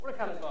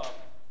kind of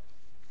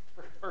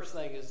first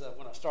thing is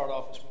when I start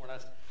off this morning,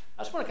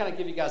 I just want to kind of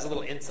give you guys a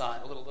little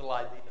insight, a little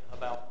idea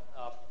about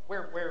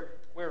where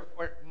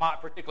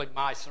particularly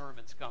my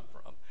sermons come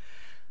from.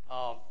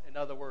 In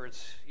other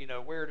words,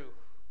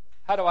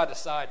 how do I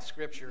decide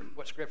Scripture,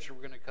 what Scripture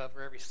we're going to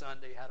cover every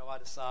Sunday? How do I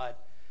decide,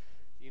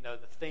 the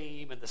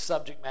theme and the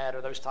subject matter,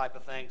 those type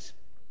of things?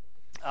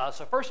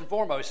 So first and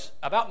foremost,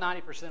 about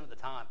 90% of the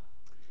time,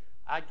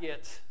 I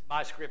get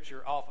my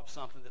Scripture off of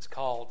something that's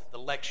called the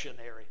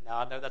lectionary. Now,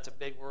 I know that's a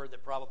big word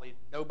that probably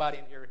nobody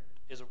in here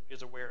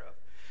is aware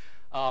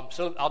of.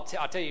 So I'll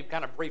tell you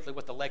kind of briefly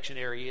what the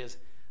lectionary is.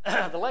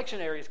 The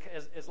lectionary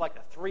is like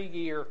a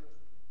 3-year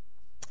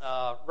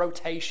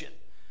rotation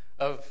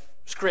of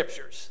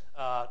Scriptures,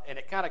 and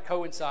it kind of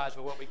coincides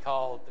with what we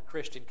call the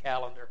Christian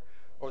calendar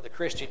or the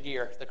Christian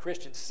year, the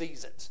Christian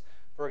seasons.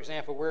 For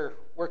example,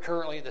 we're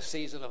currently in the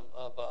season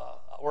of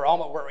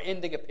we're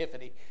ending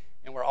Epiphany,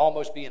 and we're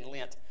almost being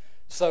Lent.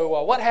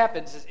 So what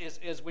happens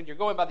is when you're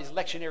going by these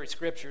lectionary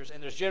Scriptures,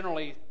 and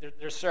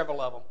there's several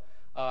of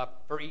them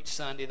for each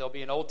Sunday. There'll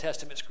be an Old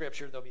Testament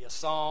Scripture, there'll be a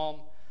Psalm,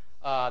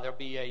 there'll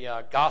be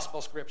a Gospel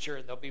Scripture,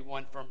 and there'll be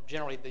one from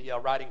generally the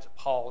writings of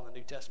Paul in the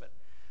New Testament.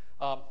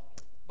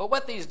 But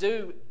what these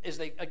do is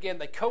they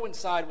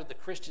coincide with the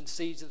Christian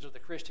seasons or the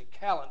Christian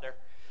calendar.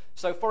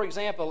 So, for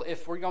example,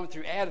 if we're going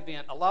through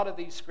Advent, a lot of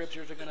these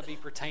Scriptures are going to be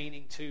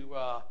pertaining to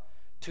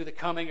the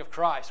coming of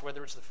Christ,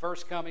 whether it's the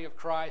first coming of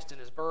Christ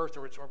and His birth,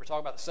 or we're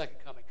talking about the second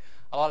coming.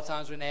 A lot of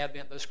times in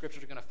Advent, those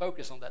Scriptures are going to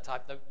focus on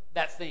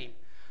that theme.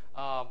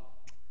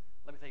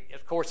 Let me think.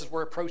 Of course, as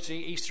we're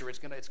approaching Easter, it's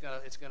going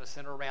to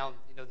center around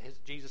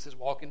Jesus is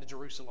walking to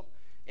Jerusalem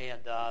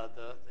and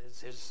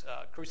his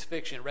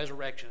crucifixion,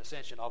 resurrection,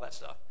 ascension, all that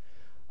stuff.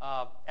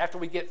 After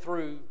we get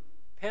through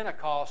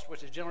Pentecost,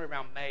 which is generally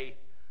around May,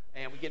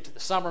 and we get into the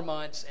summer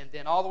months, and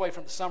then all the way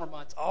from the summer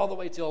months all the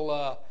way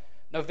till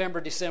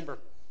November, December,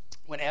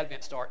 when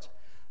Advent starts.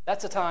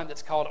 That's a time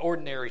that's called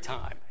ordinary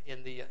time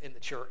in the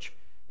church,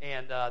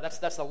 and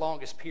that's the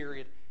longest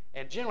period.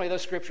 And generally,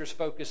 those Scriptures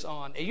focus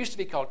on. It used to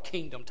be called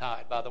Kingdom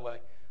Tide, by the way,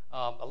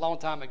 a long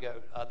time ago.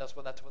 That's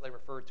what they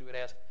referred to it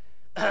as.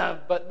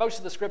 But most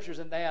of the Scriptures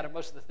in that, and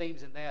most of the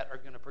themes in that, are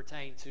going to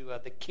pertain to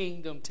the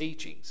kingdom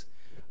teachings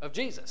of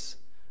Jesus.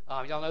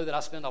 Y'all know that I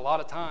spend a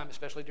lot of time,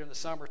 especially during the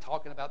summer,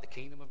 talking about the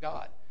kingdom of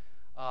God.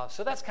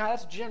 So that's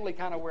generally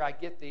kind of where I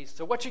get these.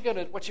 So what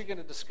you're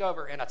gonna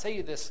discover, and I tell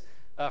you this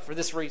for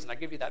this reason. I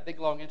give you that big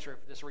long intro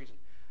for this reason.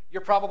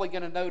 You're probably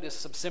going to notice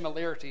some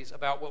similarities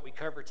about what we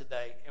covered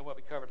today and what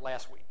we covered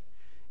last week,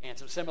 and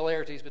some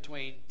similarities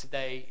between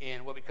today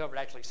and what we covered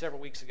actually several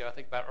weeks ago. I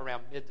think about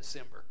around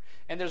mid-December.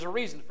 And there's a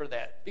reason for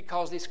that,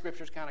 because these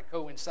Scriptures kind of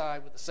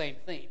coincide with the same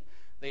theme.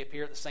 They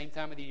appear at the same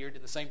time of the year, to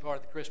the same part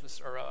of the Christmas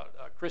or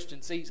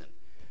Christian season.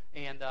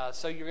 And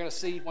so you're going to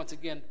see, once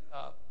again,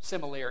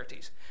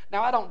 similarities.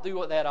 Now, I don't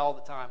do that all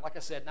the time. Like I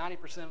said,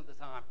 90% of the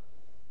time,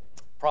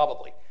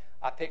 probably,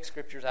 I pick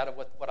Scriptures out of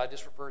what I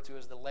just referred to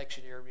as the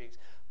lectionary readings.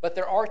 But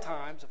there are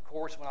times, of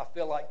course, when I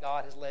feel like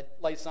God has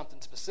laid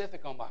something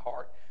specific on my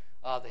heart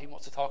that He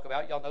wants to talk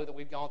about. Y'all know that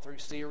we've gone through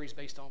series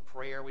based on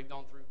prayer. We've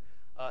gone through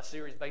a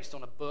series based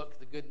on a book,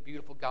 The Good and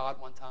Beautiful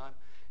God, one time.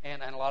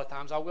 And a lot of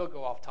times I will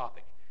go off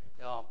topic.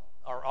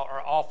 Or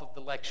off of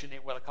the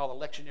what I call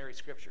the lectionary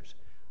Scriptures.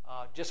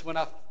 Just when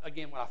I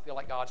feel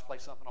like God's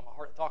placed something on my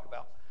heart to talk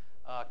about.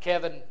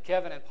 Kevin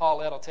and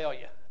Paulette will tell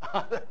you.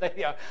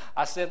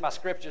 I send my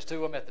Scriptures to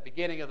them at the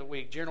beginning of the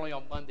week, generally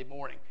on Monday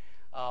morning,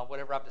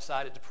 whatever I've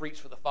decided to preach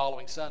for the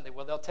following Sunday.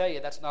 Well, they'll tell you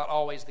that's not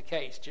always the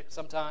case.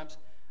 Sometimes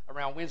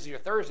around Wednesday or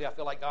Thursday, I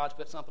feel like God's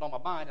put something on my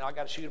mind, and I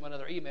got to shoot them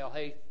another email.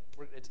 Hey,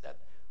 it's that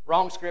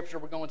wrong Scripture.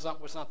 We're going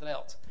with something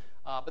else.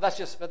 But that's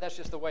just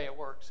the way it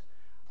works.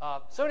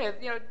 So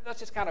anyway, that's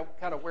just kind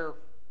of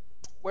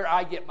where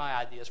I get my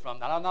ideas from.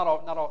 Now, not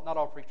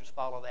all preachers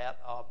follow that.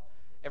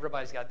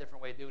 Everybody's got a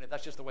different way of doing it.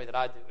 That's just the way that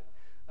I do it.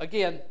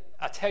 Again,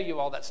 I tell you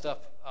all that stuff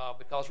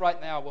because right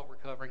now what we're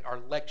covering are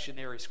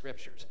lectionary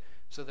Scriptures.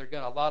 So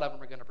a lot of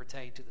them are going to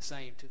pertain to the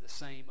same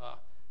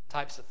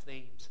types of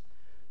themes.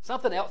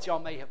 Something else y'all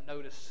may have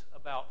noticed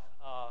about,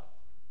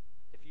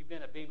 if you've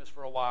been at Bemis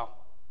for a while,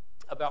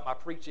 about my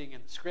preaching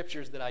and the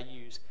Scriptures that I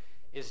use,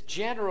 is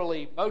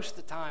generally, most of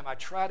the time, I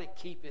try to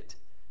keep it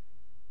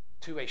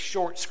to a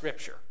short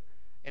Scripture.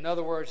 In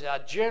other words, I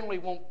generally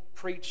won't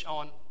preach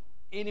on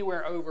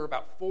anywhere over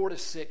about 4 to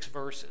 6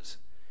 verses.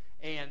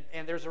 And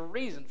there's a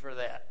reason for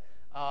that,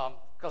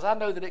 because I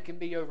know that it can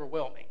be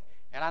overwhelming.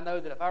 And I know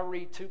that if I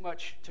read too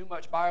much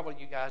Bible,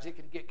 you guys, it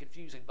can get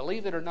confusing.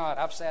 Believe it or not,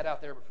 I've sat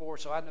out there before,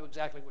 so I know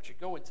exactly what you're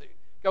going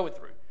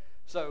through.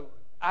 So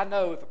I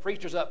know if a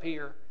preacher's up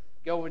here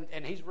going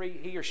and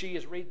he or she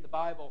is reading the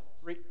Bible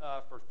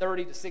for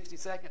 30 to 60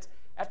 seconds,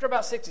 after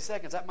about 60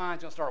 seconds, that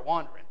mind's going to start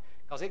wandering,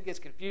 because it gets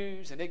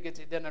confused and it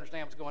doesn't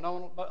understand what's going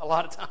on a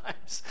lot of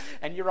times.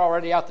 And you're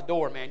already out the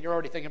door, man. You're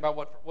already thinking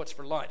about what's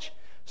for lunch.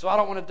 So I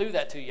don't want to do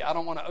that to you. I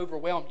don't want to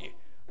overwhelm you.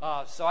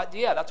 That's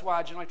why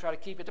I generally try to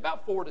keep it to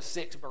about 4 to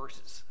 6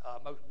 verses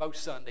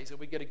most Sundays, and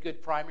we get a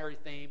good primary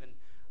theme,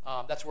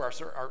 and that's where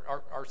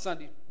our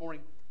Sunday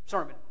morning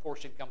sermon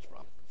portion comes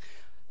from.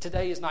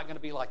 Today is not going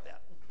to be like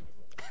that.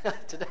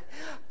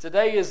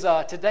 Today's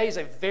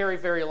a very,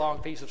 very long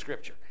piece of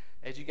Scripture,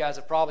 as you guys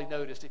have probably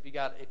noticed if you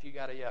got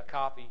a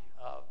copy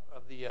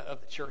of the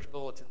church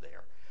bulletin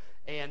there.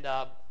 And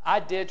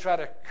I did try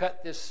to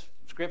cut this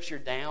Scripture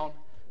down.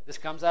 This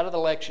comes out of the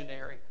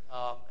lectionary,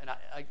 and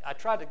I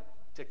tried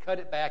to cut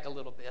it back a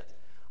little bit,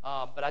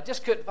 but I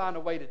just couldn't find a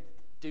way to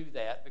do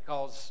that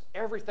because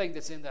everything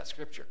that's in that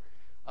Scripture,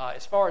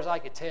 as far as I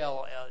could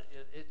tell,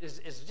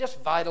 is just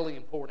vitally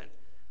important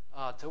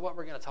to what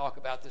we're going to talk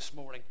about this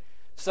morning.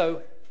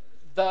 So,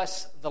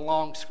 thus, the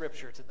long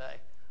Scripture today.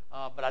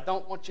 But I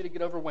don't want you to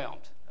get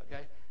overwhelmed,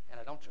 okay? And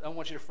I don't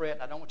want you to fret,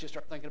 and I don't want you to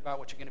start thinking about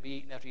what you're going to be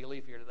eating after you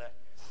leave here today.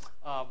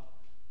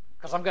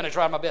 Because I'm going to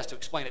try my best to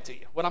explain it to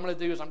you. What I'm going to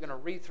do is I'm going to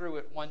read through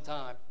it one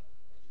time,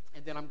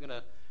 and then I'm going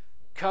to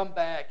come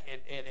back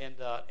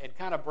and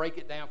kind of break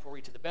it down for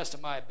you to the best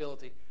of my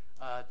ability,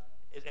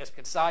 as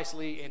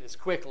concisely and as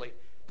quickly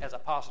as I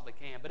possibly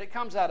can. But it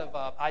comes out of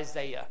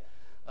Isaiah,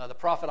 the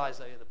prophet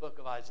Isaiah, the book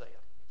of Isaiah.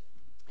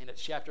 And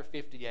it's chapter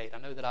 58. I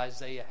know that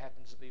Isaiah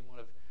happens to be one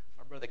of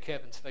my brother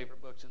Kevin's favorite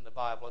books in the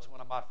Bible. It's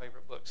one of my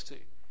favorite books too.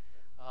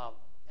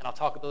 And I'll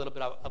talk a little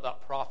bit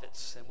about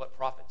prophets and what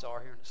prophets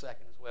are here in a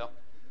second as well.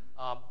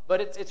 But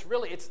it's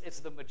really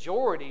the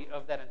majority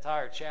of that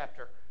entire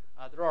chapter.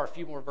 There are a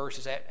few more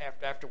verses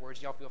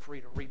afterwards. Y'all feel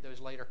free to read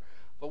those later.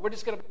 But we're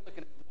just going to be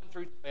looking at 1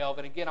 through 12.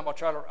 And again, I'm going to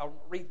try to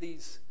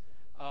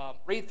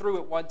read through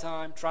it one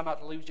time, try not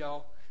to lose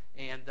y'all.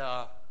 And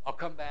I'll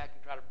come back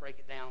and try to break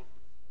it down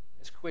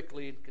as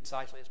quickly and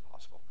concisely as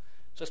possible.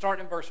 So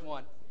starting in verse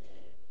 1.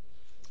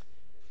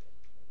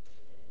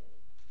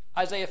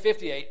 Isaiah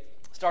 58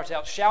 starts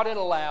out, "Shout it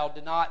aloud,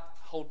 do not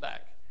hold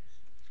back.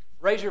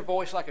 Raise your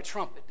voice like a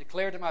trumpet.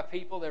 Declare to my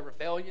people their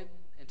rebellion,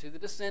 and to the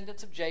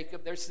descendants of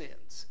Jacob their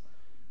sins.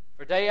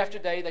 For day after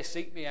day they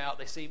seek me out.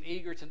 They seem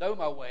eager to know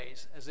my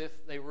ways, as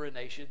if they were a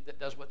nation that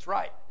does what's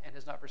right and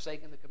has not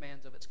forsaken the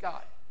commands of its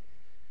God.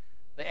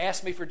 They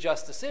ask me for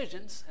just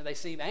decisions, and they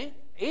seem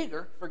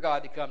eager for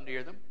God to come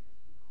near them.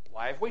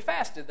 Why have we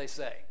fasted, they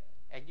say,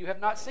 and you have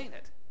not seen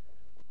it?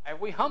 Why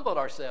have we humbled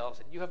ourselves,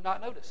 and you have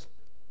not noticed?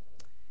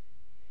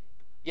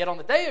 Yet on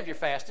the day of your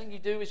fasting, you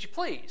do as you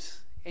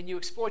please, and you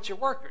exploit your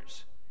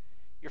workers.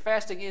 Your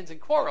fasting ends in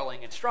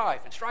quarreling and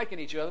strife and striking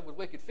each other with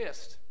wicked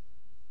fists.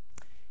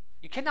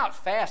 You cannot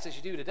fast as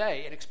you do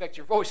today and expect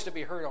your voice to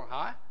be heard on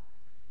high.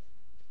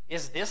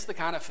 Is this the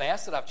kind of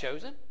fast that I've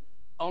chosen?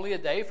 Only a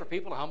day for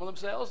people to humble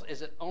themselves?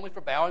 Is it only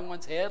for bowing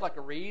one's head like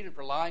a reed and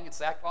for lying in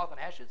sackcloth and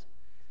ashes?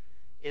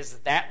 Is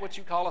that what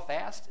you call a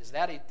fast? Is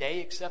that a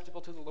day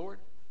acceptable to the Lord?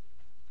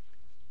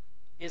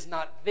 Is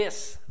not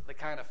this the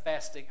kind of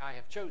fasting I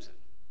have chosen?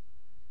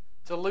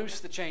 To loose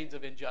the chains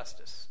of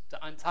injustice,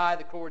 to untie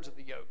the cords of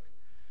the yoke,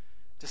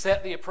 to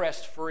set the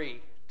oppressed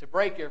free, to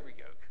break every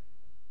yoke?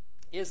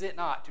 Is it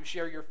not to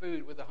share your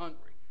food with the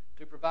hungry,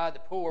 to provide the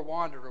poor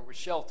wanderer with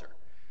shelter,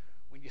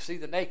 when you see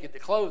the naked to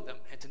clothe them,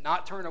 and to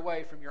not turn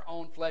away from your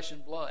own flesh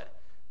and blood?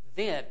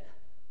 Then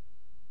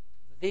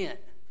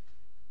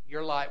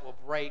your light will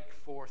break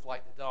forth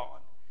like the dawn,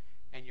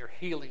 and your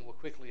healing will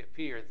quickly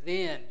appear.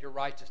 Then your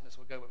righteousness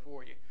will go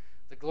before you.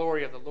 The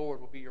glory of the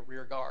Lord will be your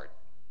rear guard.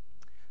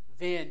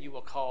 Then you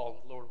will call,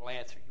 and the Lord will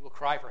answer. You will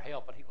cry for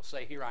help, and he will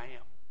say, here I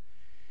am.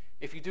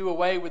 If you do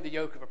away with the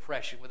yoke of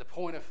oppression, with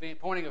the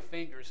pointing of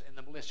fingers and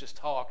the malicious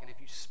talk, and if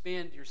you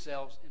spend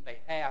yourselves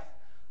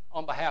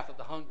on behalf of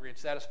the hungry and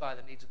satisfy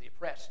the needs of the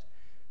oppressed,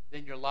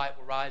 then your light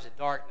will rise in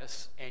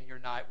darkness, and your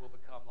night will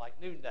become like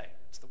noonday."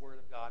 It's the word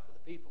of God for the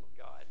people of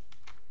God.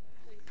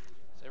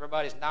 So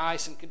everybody's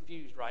nice and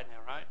confused right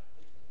now, right?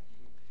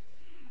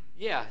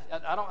 Yeah,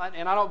 I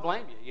don't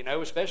blame you. You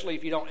know, especially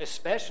if you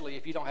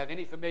don't have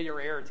any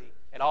familiarity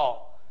at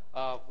all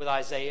with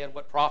Isaiah and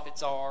what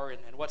prophets are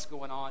and what's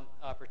going on,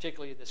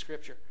 particularly in the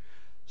Scripture.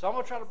 So I'm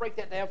going to try to break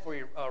that down for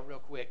you real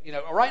quick. You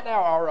know, right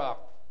now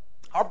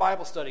our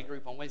Bible study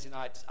group on Wednesday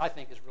nights I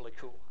think is really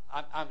cool.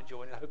 I'm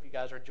enjoying it. I hope you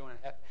guys are enjoying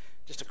it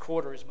just a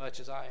quarter as much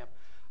as I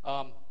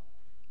am.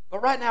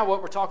 But right now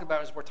what we're talking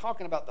about is we're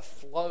talking about the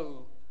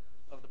flow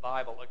of the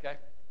Bible, okay?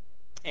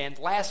 And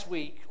last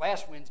Wednesday,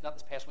 not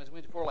this past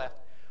Wednesday before last,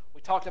 we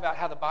talked about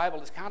how the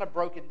Bible is kind of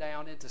broken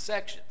down into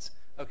sections,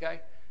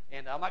 okay?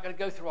 And I'm not going to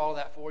go through all of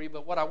that for you,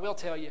 but what I will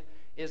tell you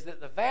is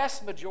that the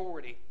vast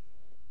majority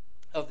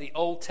of the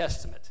Old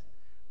Testament,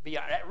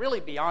 really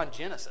beyond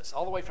Genesis,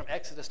 all the way from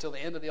Exodus till the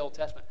end of the Old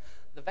Testament,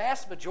 the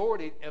vast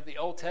majority of the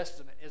Old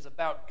Testament is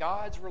about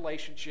God's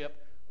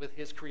relationship with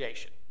his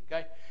creation,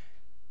 okay?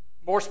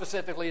 More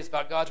specifically, it's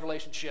about God's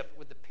relationship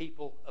with the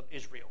people of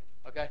Israel,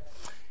 okay?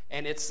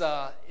 And it's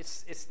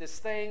this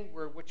thing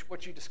where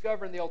what you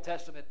discover in the Old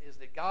Testament is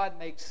that God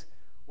makes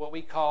what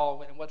we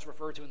call, and what's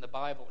referred to in the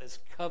Bible, as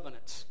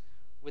covenants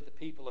with the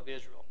people of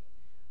Israel.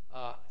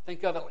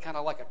 Think of it kind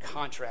of like a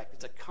contract.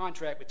 It's a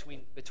contract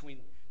between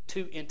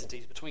two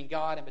entities, between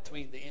God and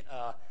between the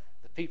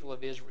people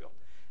of Israel.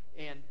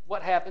 And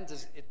what happens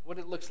is, what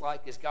it looks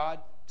like is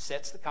God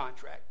sets the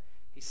contract.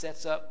 He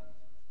sets up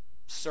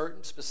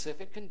certain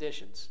specific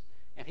conditions,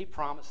 and he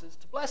promises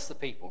to bless the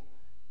people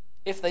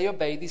if they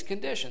obey these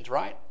conditions,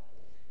 right?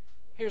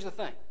 here's the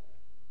thing,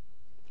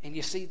 and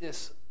you see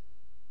this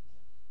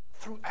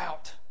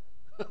throughout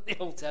the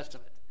Old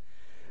Testament.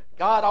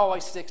 God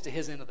always sticks to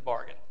his end of the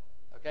bargain.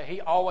 Okay?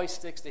 He always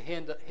sticks to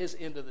his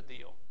end of the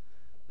deal.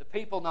 The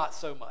people, not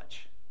so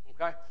much.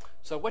 Okay?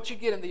 So what you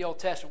get in the Old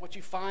Testament, what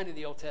you find in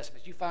the Old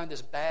Testament, you find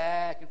this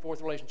back and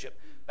forth relationship.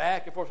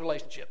 Back and forth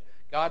relationship.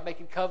 God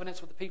making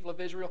covenants with the people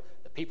of Israel,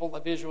 the people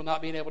of Israel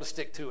not being able to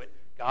stick to it.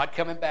 God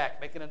coming back,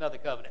 making another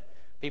covenant.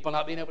 People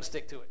not being able to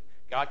stick to it.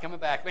 God coming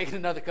back, making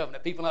another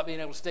covenant. People not being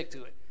able to stick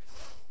to it.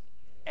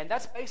 And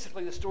that's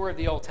basically the story of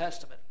the Old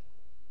Testament.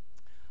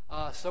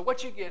 So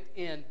what you get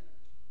in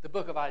the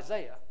book of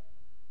Isaiah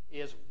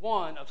is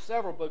one of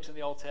several books in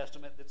the Old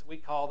Testament that we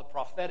call the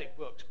prophetic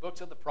books,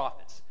 books of the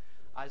prophets.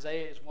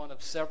 Isaiah is one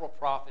of several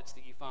prophets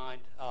that you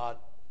find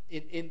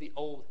in the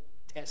Old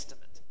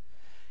Testament.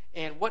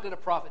 And what did a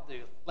prophet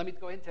do? Let me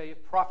go ahead and tell you,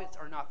 prophets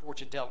are not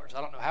fortune tellers.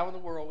 I don't know how in the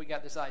world we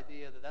got this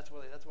idea that that's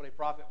what a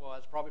prophet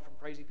was, probably from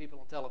crazy people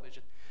on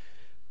television.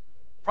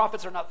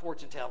 Prophets are not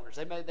fortune tellers.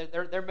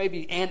 There may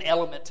be an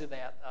element to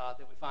that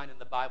that we find in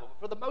the Bible. But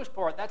for the most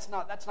part, that's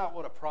not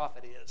what a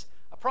prophet is.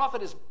 A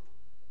prophet is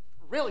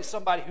really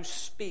somebody who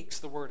speaks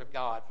the word of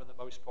God for the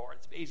most part.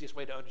 It's the easiest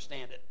way to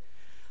understand it.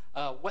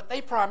 What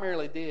they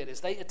primarily did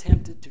is they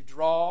attempted to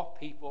draw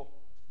people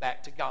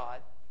back to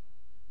God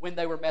when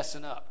they were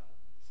messing up.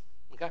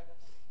 Okay?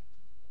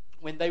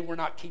 When they were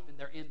not keeping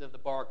their end of the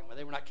bargain, when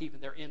they were not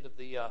keeping their end of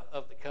the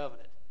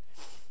covenant.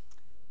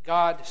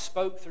 God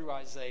spoke through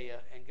Isaiah,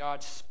 and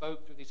God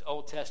spoke through these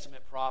Old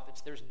Testament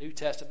prophets. There's New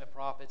Testament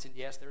prophets, and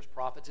yes, there's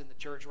prophets in the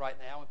church right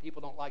now, and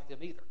people don't like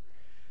them either.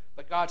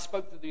 But God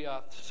spoke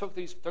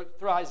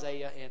through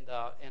Isaiah and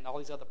all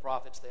these other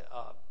prophets that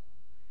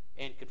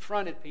and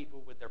confronted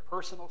people with their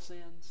personal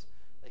sins.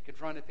 They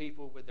confronted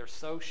people with their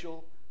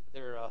social,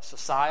 their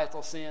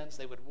societal sins.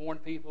 They would warn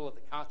people of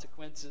the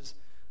consequences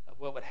of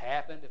what would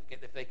happen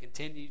if they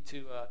continued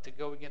to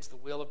go against the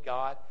will of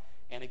God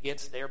and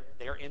against their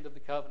end of the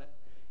covenant.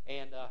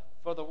 And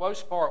for the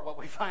most part, what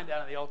we find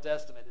out in the Old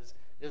Testament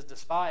is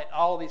despite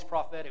all these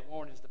prophetic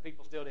warnings, the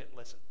people still didn't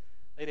listen.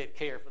 They didn't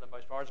care for the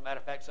most part. As a matter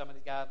of fact, a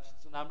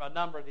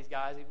number of these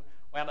guys even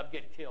wound up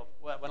getting killed.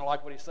 When I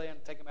like what he's saying,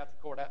 take him out to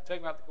court and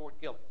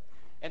kill him.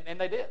 And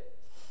they did.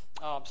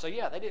 So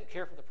yeah, they didn't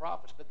care for the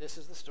prophets, but this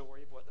is the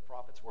story of what the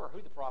prophets were,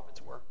 who the prophets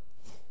were.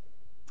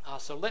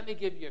 So let me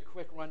give you a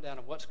quick rundown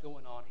of what's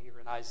going on here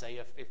in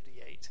Isaiah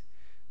 58.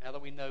 Now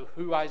that we know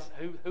who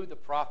the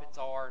prophets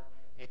are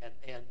and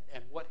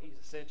what he's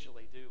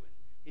essentially doing.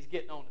 He's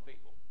getting on to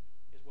people,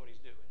 is what he's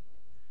doing.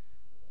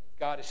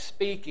 God is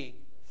speaking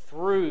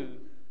through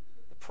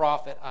the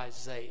prophet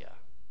Isaiah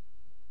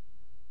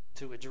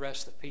to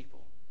address the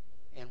people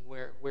and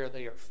where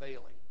they are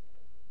failing.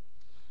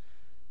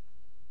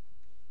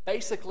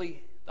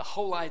 Basically, the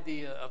whole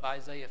idea of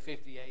Isaiah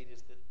 58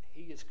 is that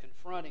he is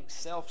confronting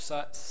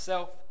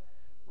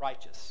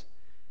self-righteous,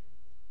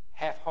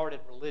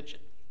 half-hearted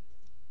religion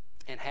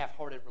and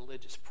half-hearted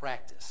religious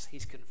practice.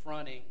 He's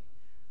confronting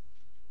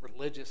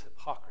religious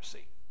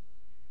hypocrisy.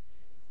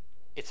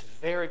 It's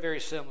very, very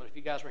similar. If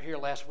you guys were here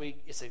last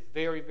week, it's a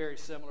very, very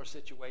similar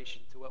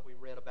situation to what we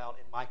read about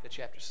in Micah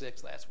chapter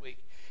 6 last week.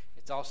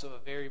 It's also a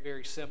very,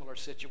 very similar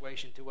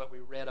situation to what we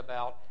read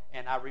about,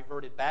 and I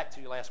reverted back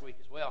to last week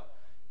as well,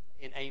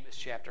 in Amos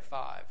chapter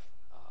 5.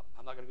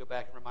 I'm not going to go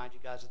back and remind you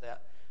guys of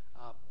that.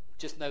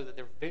 Just know that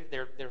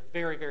they're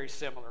very, very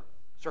similar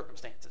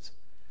circumstances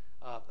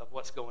of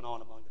what's going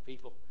on among the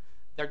people.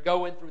 They're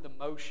going through the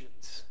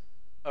motions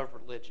of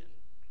religion,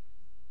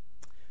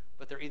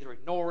 but they're either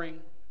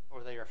ignoring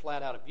or they are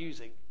flat out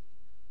abusing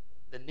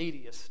the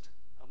neediest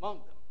among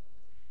them,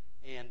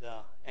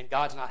 and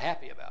God's not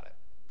happy about it.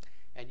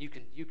 And you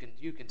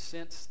can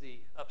sense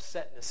the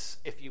upsetness,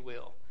 if you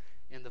will,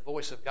 in the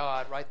voice of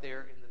God right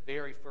there in the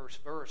very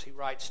first verse. He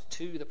writes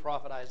to the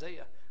prophet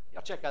Isaiah.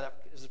 Y'all check out that.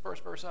 Is the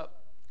first verse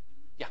up?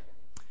 Yeah.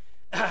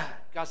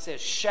 God says,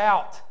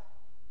 shout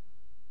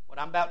what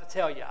I'm about to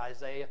tell you,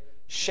 Isaiah.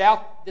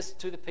 Shout this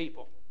to the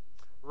people.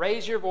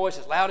 Raise your voice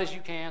as loud as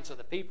you can so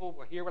the people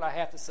will hear what I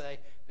have to say,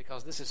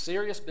 because this is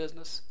serious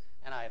business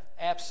and I have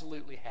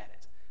absolutely had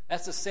it.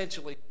 That's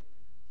essentially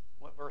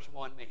what verse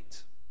 1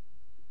 means.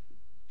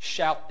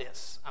 Shout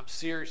this. I'm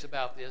serious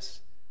about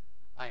this.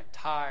 I am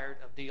tired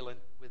of dealing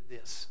with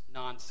this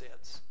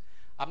nonsense.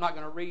 I'm not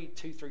going to read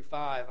 2 through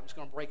 5. I'm just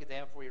going to break it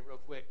down for you real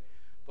quick.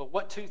 But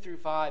what 2 through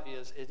 5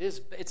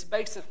 it's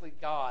basically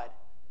God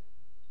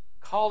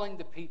calling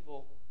the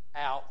people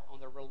out on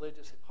their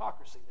religious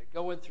hypocrisy. They're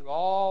going through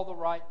all the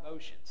right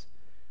motions.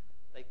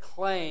 They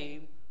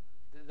claim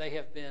that they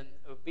have been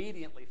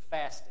obediently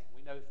fasting.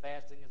 We know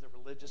fasting is a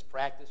religious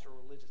practice or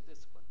religious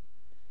discipline.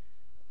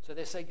 So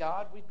they say,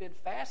 God, we've been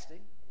fasting.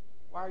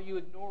 Why are you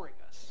ignoring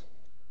us?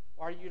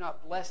 Why are you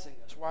not blessing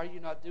us? Why are you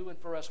not doing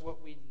for us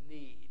what we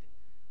need?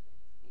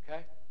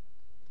 Okay?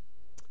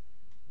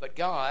 But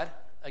God,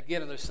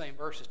 again in those same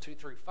verses 2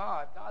 through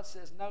 5, God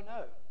says, no.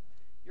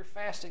 Your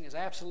fasting is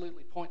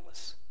absolutely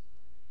pointless.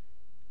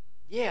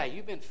 Yeah,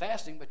 you've been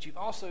fasting, but you've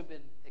also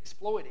been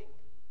exploiting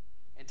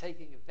and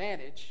taking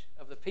advantage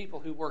of the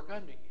people who work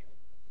under you.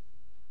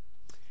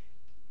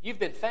 You've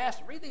been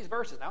fasting. Read these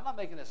verses. Now, I'm not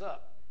making this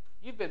up.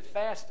 You've been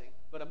fasting,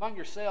 but among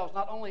yourselves,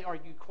 not only are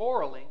you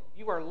quarreling,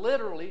 you are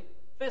literally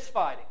fist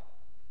fighting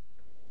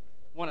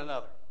one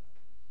another.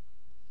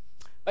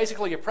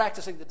 Basically, you're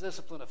practicing the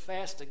discipline of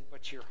fasting,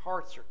 but your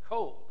hearts are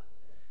cold,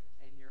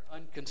 and you're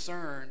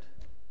unconcerned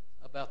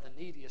about the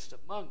neediest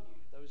among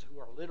you, those who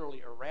are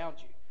literally around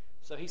you.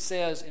 So he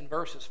says in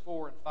verses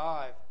 4 and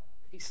 5,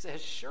 he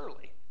says,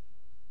 surely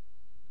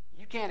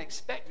you can't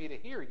expect me to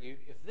hear you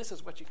if this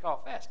is what you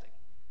call fasting.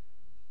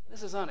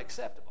 This is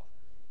unacceptable.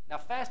 Now,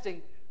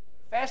 fasting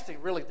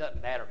really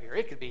doesn't matter here.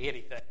 It could be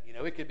anything.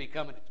 It could be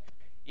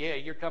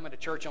you're coming to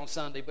church on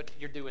Sunday, but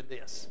you're doing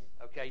this.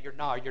 Okay, you're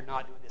not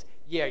doing this.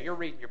 Yeah, you're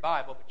reading your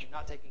Bible, but you're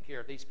not taking care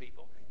of these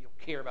people. You don't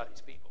care about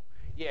these people.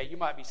 Yeah, you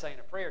might be saying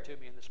a prayer to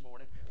me in this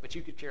morning, but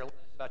you could care less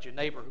about your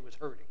neighbor who is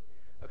hurting.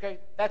 Okay,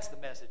 that's the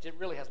message. It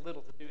really has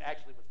little to do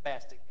actually with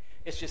fasting.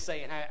 It's just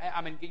saying,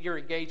 you're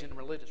engaged in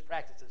religious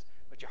practices,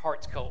 but your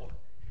heart's cold,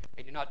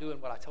 and you're not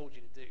doing what I told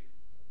you to do.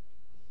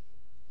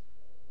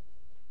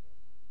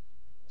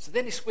 So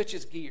then he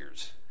switches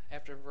gears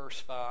after verse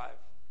 5,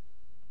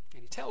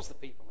 and he tells the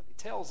people, and he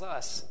tells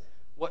us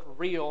what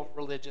real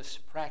religious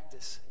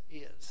practice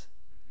is.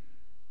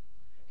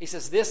 He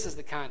says, this is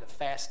the kind of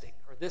fasting,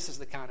 or this is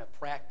the kind of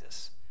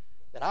practice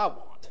that I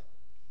want.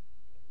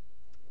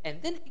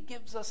 And then he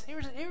gives us, here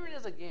it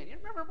is again. You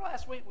remember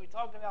last week we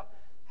talked about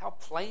how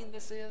plain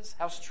this is,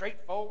 how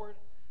straightforward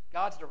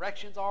God's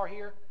directions are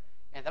here,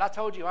 and that I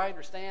told you I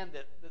understand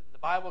that the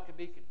Bible can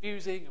be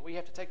confusing, and we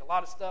have to take a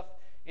lot of stuff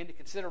into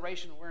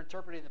consideration when we're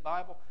interpreting the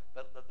Bible.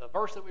 But the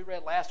verses that we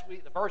read last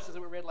week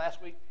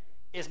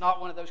is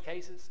not one of those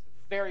cases.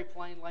 Very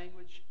plain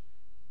language,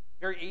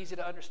 very easy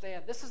to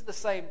understand. This is the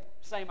same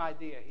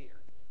idea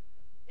here.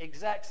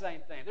 Exact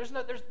same thing.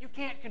 You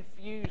can't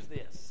confuse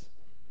this.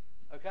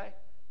 Okay?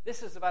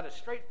 This is about as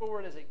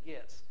straightforward as it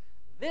gets.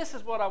 This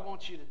is what I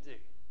want you to do.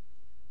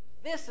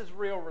 This is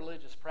real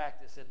religious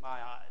practice in my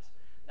eyes.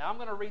 Now, I'm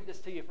going to read this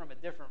to you from a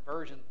different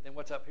version than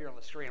what's up here on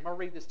the screen. I'm going to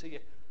read this to you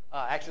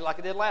actually like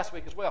I did last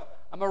week as well.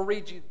 I'm going to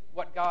read you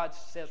what God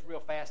says real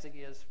fasting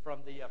is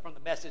from the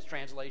Message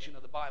translation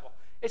of the Bible.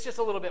 It's just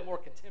a little bit more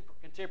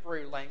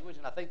contemporary language,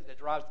 and I think that it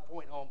drives the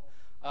point home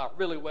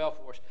really well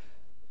for us.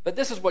 But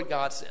this is what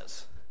God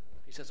says.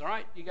 He says, all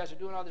right, you guys are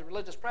doing all these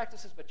religious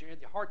practices, but your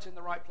heart's in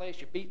the right place.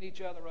 You're beating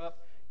each other up.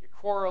 You're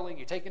quarreling.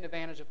 You're taking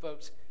advantage of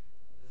folks.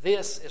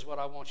 This is what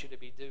I want you to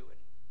be doing.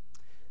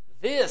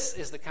 This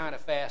is the kind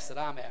of fast that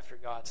I'm after,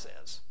 God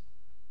says.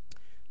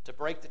 To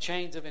break the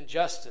chains of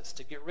injustice,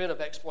 to get rid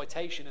of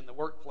exploitation in the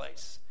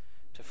workplace,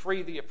 to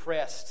free the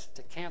oppressed,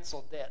 to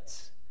cancel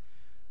debts.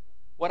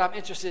 What I'm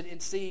interested in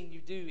seeing you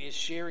do is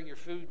sharing your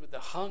food with the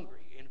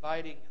hungry,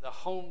 inviting the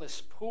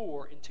homeless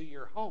poor into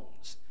your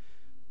homes,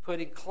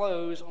 putting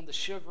clothes on the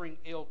shivering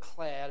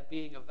ill-clad,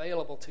 being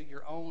available to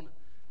your own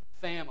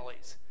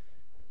families.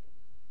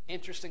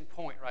 Interesting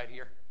point right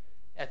here.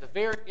 At the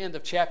very end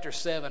of chapter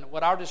 7,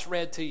 what I just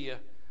read to you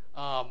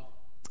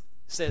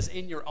says,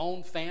 in your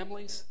own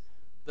families.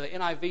 The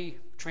NIV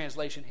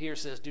translation here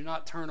says, do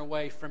not turn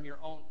away from your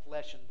own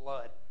flesh and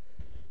blood.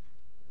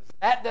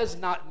 That does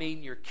not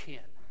mean your kin.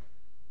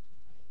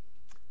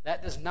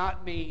 That does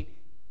not mean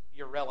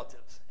your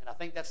relatives. And I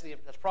think that's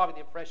probably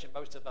the impression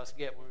most of us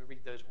get when we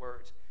read those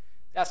words.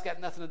 That's got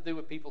nothing to do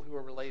with people who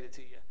are related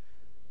to you.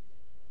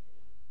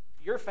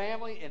 Your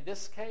family, in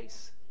this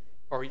case,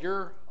 or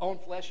your own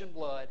flesh and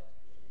blood,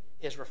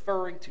 is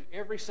referring to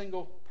every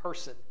single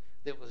person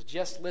that was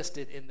just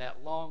listed in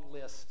that long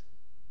list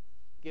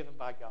given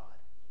by God.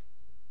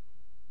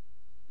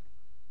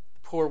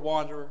 The poor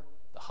wanderer,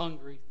 the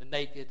hungry, the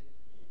naked.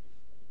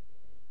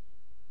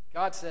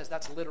 God says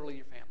that's literally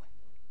your family.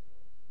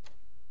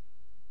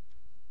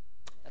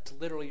 That's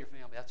literally your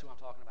family. That's who I'm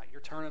talking about.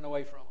 You're turning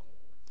away from them.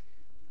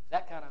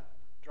 That kind of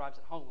drives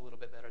it home a little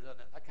bit better,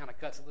 doesn't it? That kind of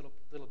cuts a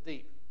little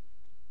deep.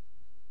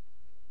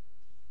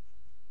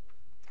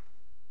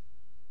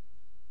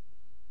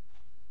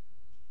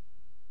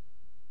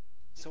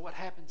 So what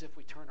happens if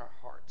we turn our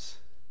hearts?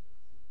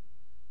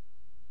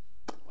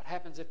 What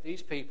happens if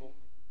these people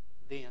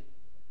then,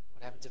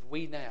 what happens if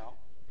we now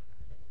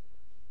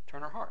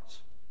turn our hearts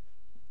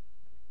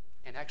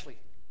and actually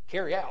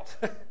carry out,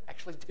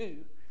 actually do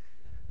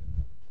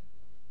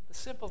the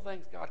simple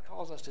things God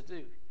calls us to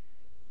do?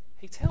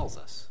 He tells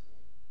us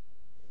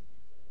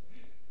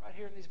right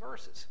here in these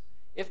verses.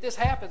 If this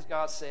happens,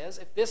 God says,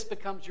 if this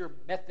becomes your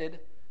method,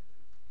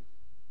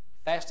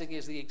 fasting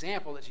is the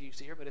example that's used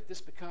here, but if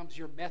this becomes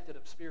your method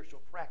of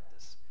spiritual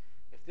practice,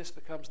 if this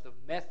becomes the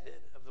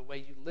method of the way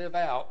you live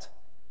out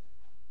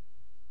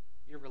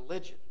your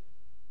religion,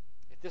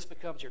 if this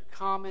becomes your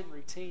common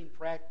routine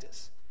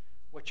practice,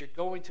 what you're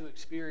going to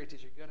experience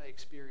is you're going to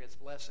experience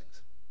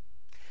blessings.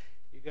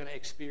 You're going to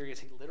experience,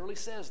 he literally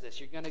says this,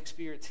 you're going to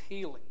experience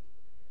healing.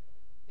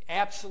 The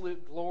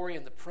absolute glory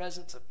and the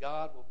presence of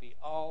God will be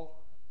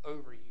all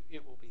over you.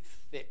 It will be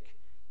thick.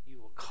 You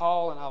will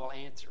call and I will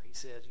answer. He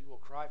says, you will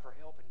cry for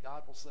help and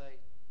God will say,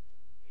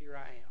 here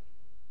I am.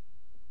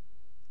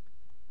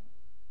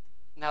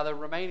 Now the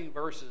remaining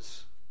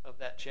verses of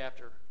that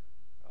chapter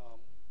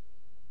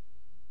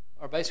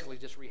basically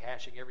just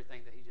rehashing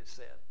everything that he just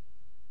said.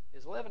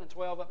 Is 11 and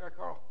 12 up there,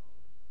 Carl?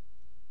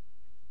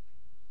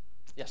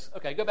 Yes.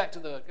 Okay. Go back to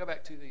 9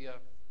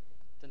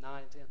 and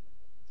 10.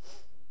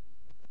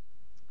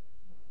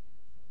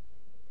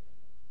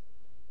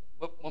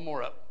 Whoop, one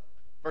more up.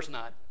 Verse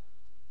 9.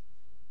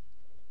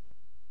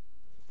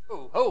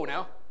 Oh,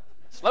 now.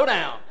 Slow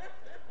down.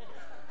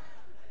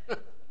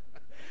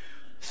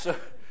 So,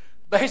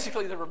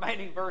 basically, the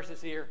remaining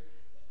verses here,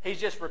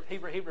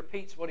 he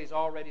repeats what he's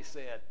already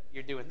said.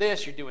 You're doing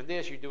this, you're doing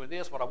this, you're doing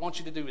this. What I want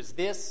you to do is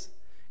this.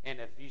 And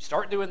if you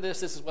start doing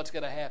this, this is what's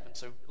going to happen.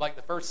 So, like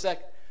the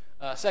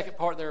second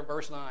part there of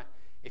verse 9.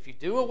 If you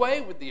do away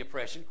with the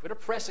oppression, quit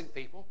oppressing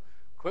people,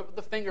 quit with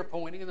the finger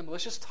pointing and the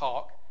malicious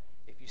talk,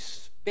 if you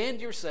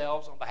spend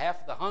yourselves on behalf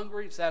of the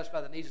hungry and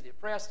satisfy the needs of the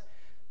oppressed,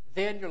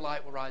 then your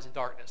light will rise in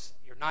darkness.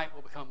 Your night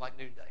will become like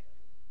noonday.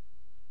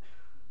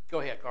 Go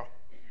ahead, Carl.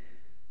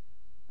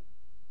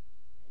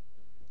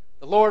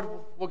 The Lord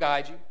will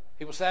guide you.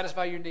 He will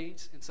satisfy your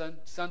needs. In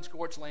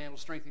sun-scorched land will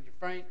strengthen your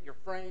frame.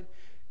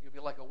 You'll be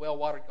like a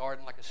well-watered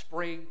garden, like a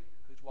spring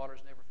whose waters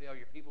never fail.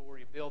 Your people will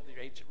rebuild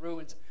your ancient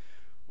ruins.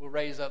 Will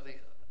raise up the...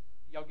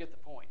 Y'all get the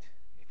point.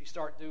 If you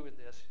start doing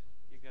this,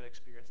 you're going to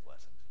experience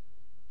blessings.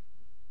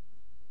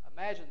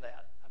 Imagine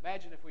that.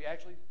 Imagine if we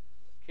actually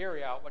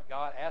carry out what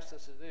God asks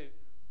us to do,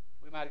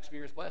 we might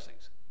experience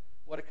blessings.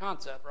 What a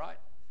concept, right?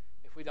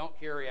 If we don't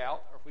carry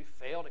out, or if we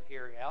fail to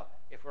carry out,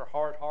 if we're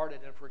hard-hearted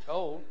and if we're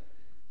cold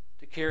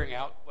to carrying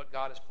out what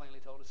God has plainly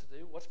told us to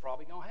do, what's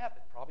probably going to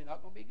happen? Probably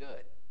not going to be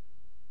good.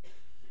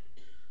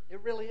 It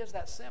really is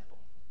that simple.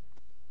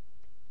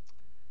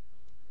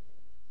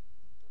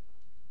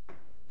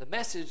 The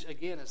message,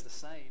 again, is the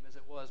same as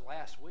it was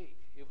last week.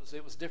 It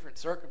was different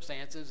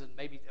circumstances and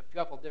maybe a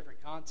couple of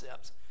different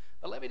concepts.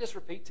 But let me just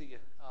repeat to you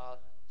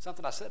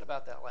something I said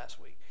about that last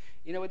week.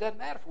 You know, it doesn't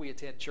matter if we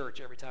attend church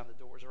every time the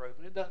doors are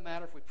open. It doesn't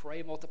matter if we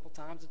pray multiple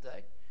times a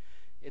day.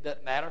 It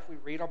doesn't matter if we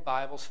read our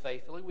Bibles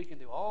faithfully. We can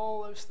do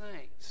all those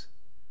things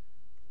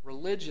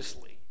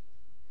religiously.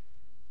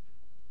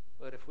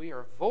 But if we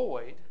are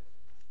void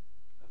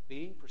of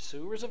being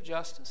pursuers of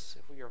justice,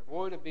 if we are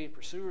void of being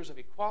pursuers of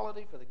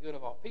equality for the good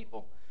of all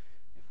people,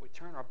 if we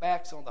turn our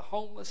backs on the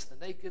homeless,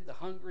 the naked, the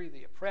hungry,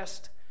 the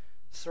oppressed,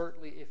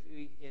 certainly if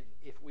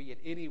we in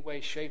any way,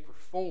 shape, or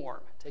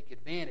form take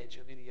advantage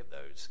of any of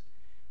those,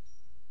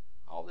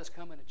 all this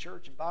coming to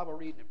church and Bible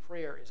reading and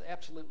prayer is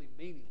absolutely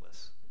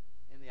meaningless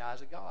in the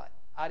eyes of God.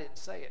 I didn't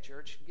say it,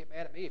 church. You can get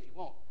mad at me if you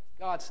want.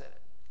 God said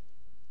it.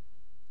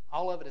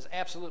 All of it is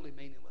absolutely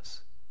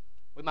meaningless.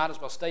 We might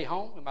as well stay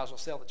home. We might as well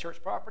sell the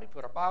church property,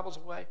 put our Bibles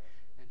away,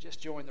 and just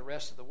join the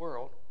rest of the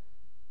world,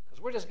 because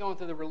we're just going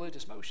through the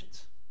religious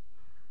motions.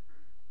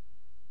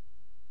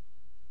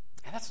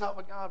 And that's not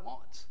what God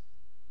wants.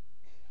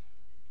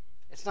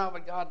 It's not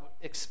what God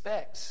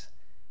expects.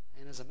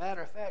 And as a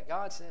matter of fact,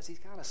 God says he's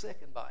kind of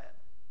sickened by it.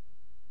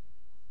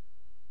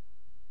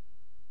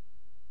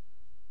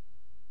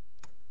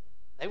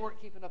 They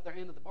weren't keeping up their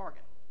end of the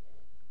bargain.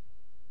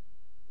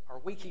 Are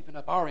we keeping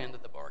up our end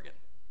of the bargain?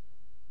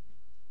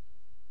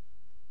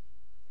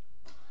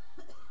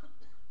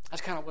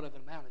 That's kind of what it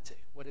amounted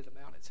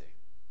to.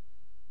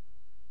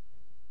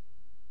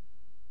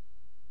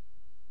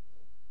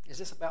 Is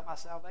this about my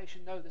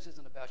salvation? No, this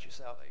isn't about your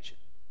salvation.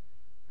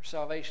 Your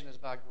salvation is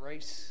by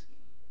grace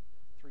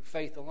through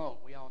faith alone.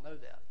 We all know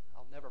that.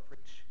 I'll never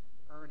preach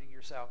earning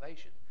your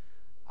salvation.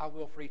 I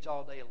will preach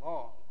all day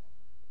long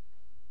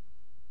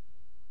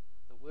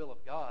the will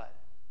of God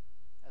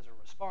as a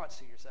response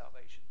to your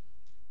salvation.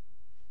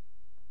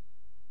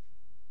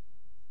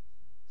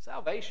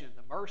 Salvation,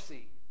 the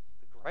mercy,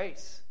 the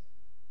grace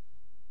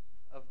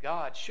of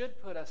God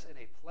should put us in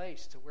a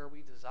place to where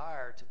we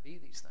desire to be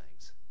these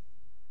things.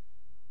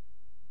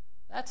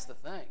 That's the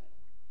thing.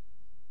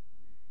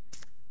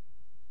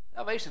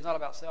 Salvation is not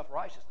about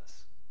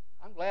self-righteousness.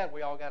 I'm glad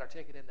we all got our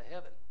ticket into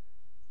heaven.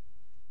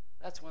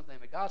 That's one thing.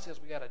 But God says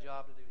we got a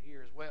job to do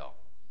here as well.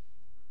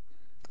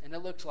 And it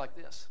looks like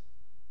this.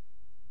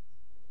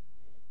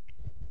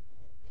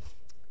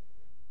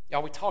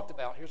 Y'all, we talked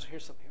about,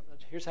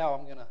 here's how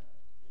I'm going to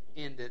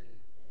end it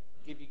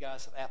and give you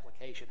guys some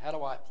application. How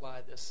do I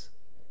apply this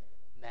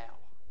now?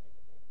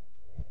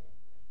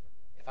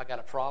 If I got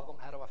a problem,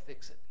 how do I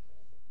fix it?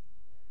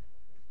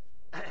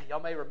 Y'all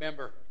may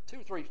remember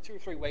two or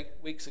three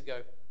weeks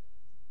ago,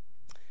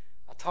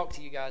 I talked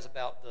to you guys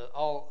about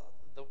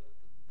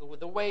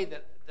the way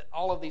that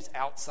all of these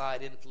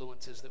outside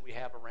influences that we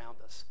have around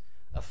us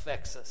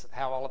affects us, and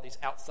how all of these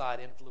outside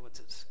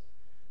influences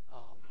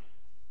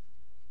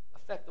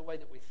affect the way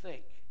that we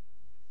think,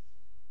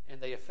 and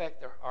they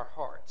affect our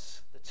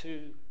hearts. The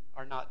two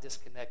are not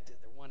disconnected.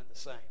 They're one and the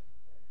same.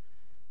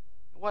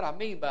 And what I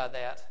mean by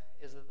that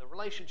is that the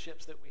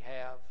relationships that we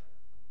have,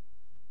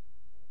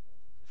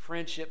 the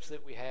friendships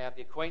that we have,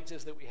 the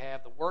acquaintances that we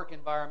have, the work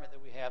environment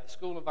that we have, the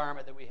school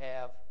environment that we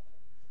have,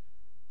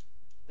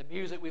 the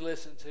music we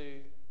listen to,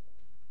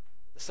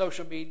 the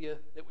social media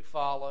that we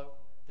follow,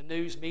 the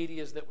news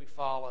medias that we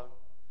follow,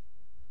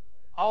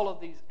 all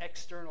of these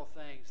external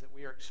things that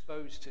we are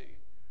exposed to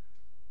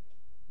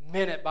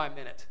minute by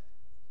minute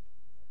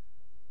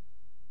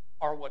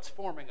are what's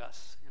forming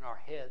us in our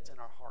heads and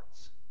our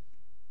hearts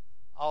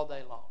all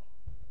day long.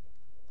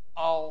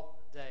 All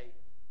day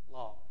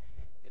long.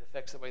 It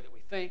affects the way that we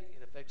think.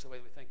 It affects the way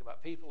that we think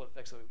about people. It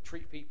affects the way we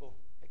treat people,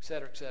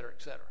 etc., etc.,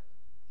 etc.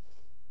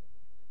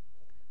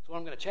 So what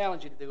I'm going to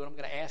challenge you to do, what I'm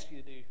going to ask you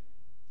to do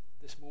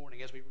this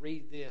morning as we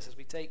read this, as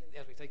we take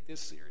this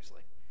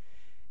seriously,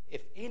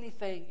 if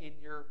anything in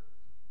your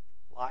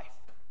life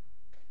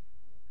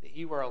that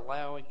you are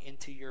allowing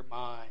into your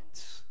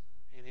minds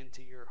and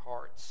into your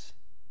hearts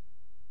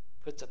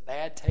puts a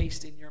bad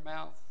taste in your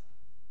mouth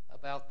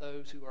about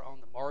those who are on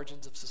the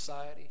margins of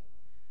society,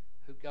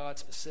 who God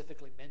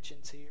specifically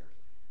mentions here,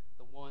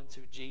 the ones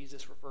who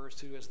Jesus refers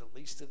to as the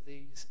least of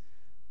these,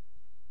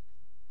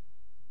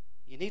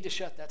 you need to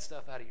shut that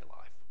stuff out of your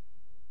life.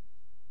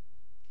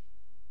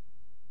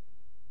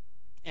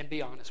 And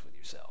be honest with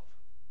yourself.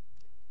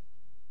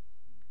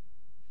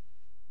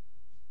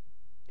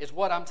 Is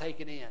what I'm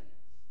taking in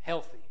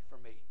healthy for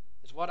me?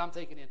 Is what I'm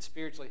taking in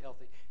spiritually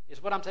healthy?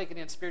 Is what I'm taking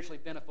in spiritually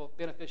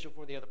beneficial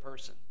for the other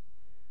person?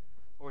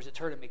 Or is it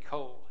turning me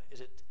cold?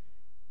 Is it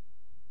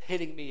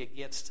pitting me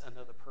against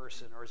another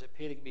person? Or is it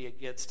pitting me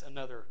against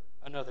another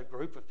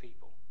group of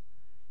people?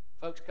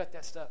 Folks, cut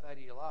that stuff out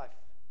of your life.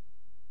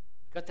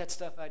 Cut that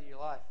stuff out of your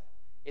life.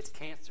 It's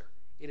cancer.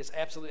 It is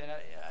absolutely,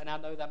 and I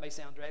know that may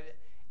sound dramatic,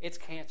 it's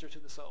cancer to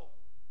the soul.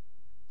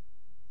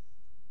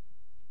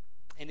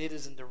 And it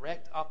is in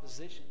direct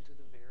opposition to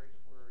the very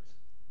words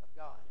of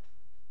God.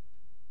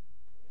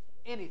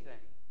 If anything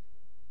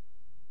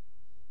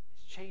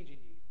is changing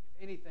you,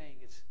 if anything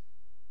is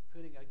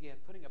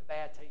putting a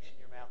bad taste in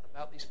your mouth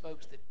about these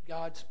folks that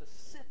God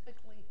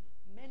specifically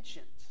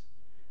mentions,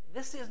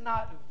 this is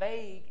not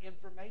vague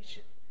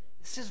information.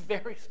 This is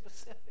very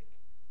specific.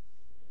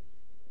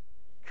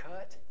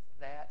 Cut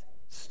that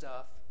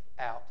stuff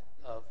out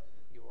of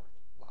your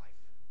life.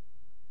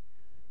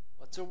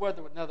 What's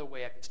another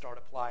way I can start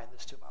applying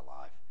this to my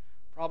life?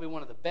 Probably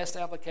one of the best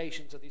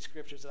applications of these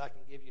scriptures that I can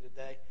give you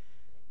today,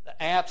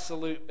 the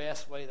absolute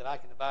best way that I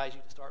can advise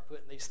you to start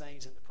putting these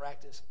things into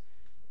practice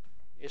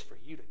is for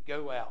you to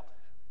go out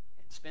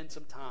and spend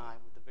some time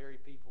with the very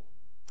people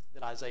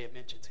that Isaiah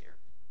mentions here.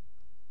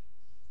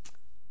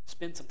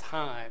 Spend some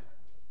time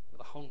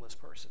with a homeless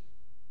person.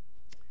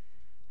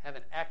 Have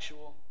an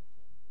actual,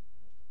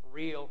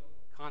 real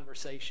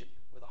conversation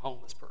with a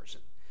homeless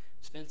person.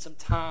 Spend some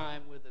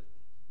time with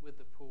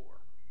the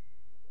poor.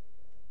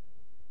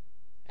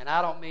 And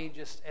I don't mean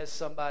just as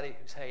somebody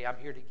who's, hey, I'm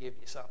here to give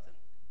you something.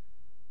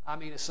 I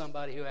mean as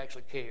somebody who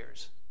actually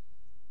cares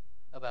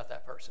about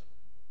that person.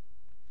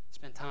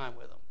 Spend time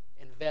with them.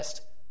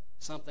 Invest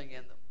something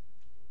in them.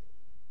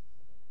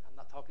 I'm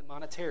not talking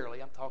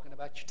monetarily. I'm talking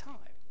about your time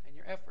and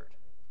your effort.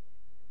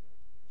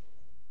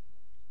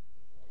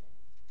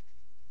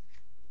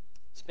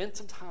 Spend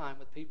some time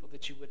with people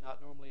that you would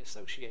not normally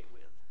associate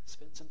with.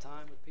 Spend some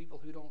time with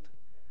people who don't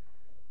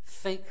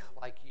think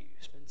like you.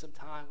 Spend some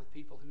time with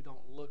people who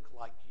don't look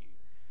like you.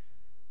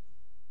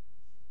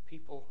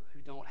 People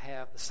who don't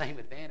have the same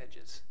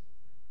advantages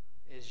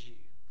as you.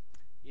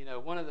 You know,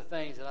 one of the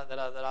things that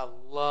I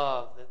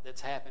love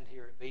that's happened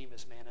here at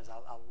Bemis, man, is I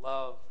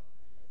love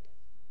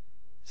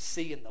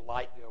seeing the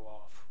light go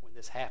off when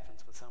this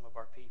happens with some of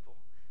our people.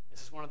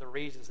 This is one of the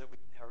reasons that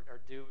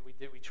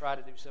we try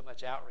to do so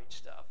much outreach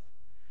stuff.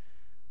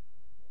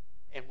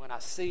 And when I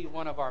see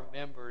one of our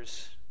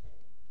members,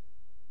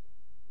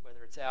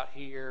 whether it's out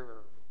here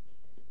or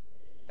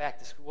back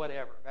to school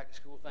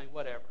thing,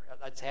 whatever.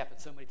 That's happened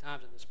so many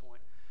times at this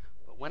point.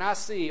 But when I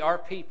see our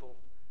people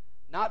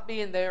not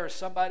being there as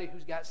somebody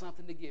who's got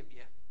something to give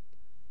you,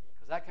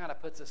 because that kind of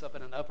puts us up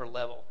in an upper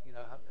level, you know,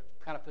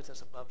 kind of puts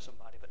us above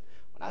somebody. But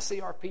when I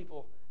see our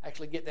people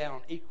actually get down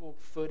on equal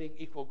footing,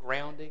 equal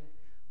grounding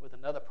with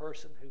another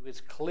person who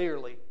is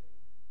clearly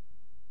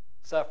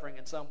suffering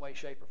in some way,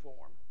 shape, or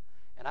form,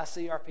 and I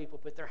see our people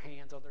put their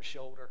hands on their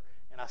shoulder,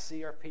 and I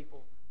see our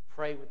people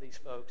pray with these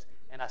folks,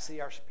 and I see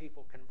our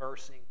people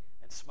conversing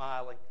and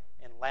smiling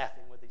and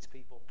laughing with these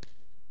people,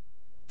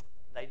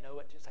 they know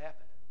it just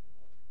happened.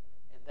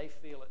 And they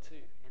feel it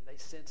too, and they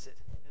sense it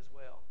as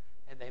well.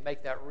 And they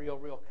make that real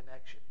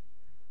connection.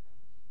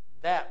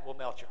 That will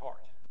melt your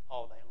heart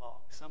all day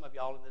long. Some of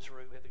y'all in this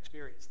room have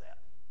experienced that.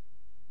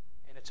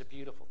 And it's a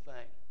beautiful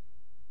thing.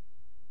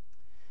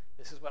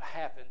 This is what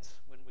happens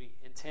when we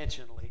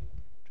intentionally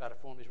try to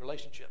form these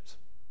relationships.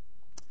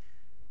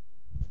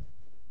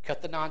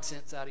 Cut the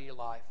nonsense out of your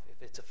life.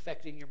 If it's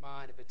affecting your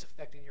mind, if it's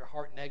affecting your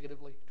heart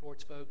negatively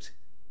towards folks,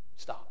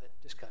 stop it.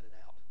 Just cut it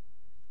out.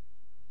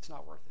 It's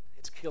not worth it.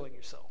 It's killing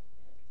your soul.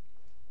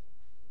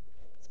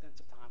 Spend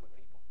some time with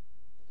people.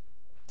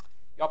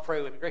 Y'all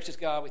pray with me. Gracious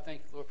God, we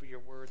thank you, Lord, for your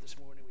word this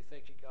morning. We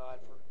thank you, God,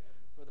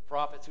 for the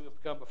prophets who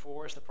have come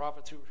before us, the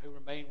prophets who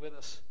remain with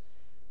us.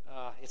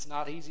 It's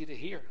not easy to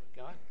hear,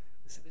 God.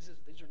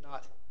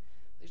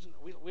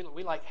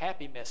 We like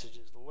happy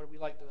messages, Lord. We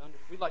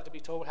like to be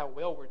told how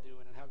well we're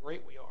doing and how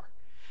great we are.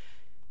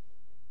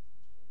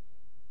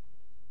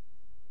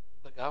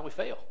 But God, we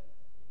fail.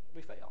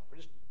 We fail.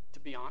 To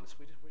be honest,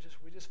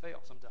 we just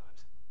fail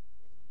sometimes.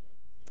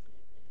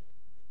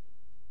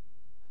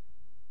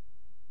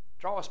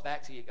 Draw us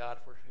back to you, God,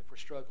 if we're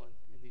struggling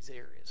in these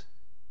areas.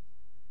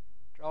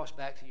 Draw us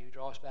back to you.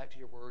 Draw us back to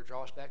your word.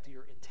 Draw us back to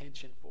your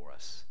intention for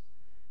us.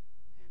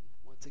 And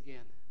once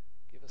again,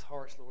 give us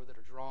hearts, Lord, that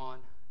are drawn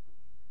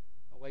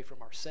away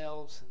from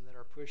ourselves and that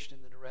are pushed in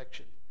the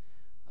direction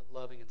of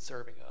loving and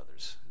serving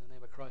others. In the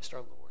name of Christ our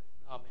Lord.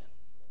 Amen.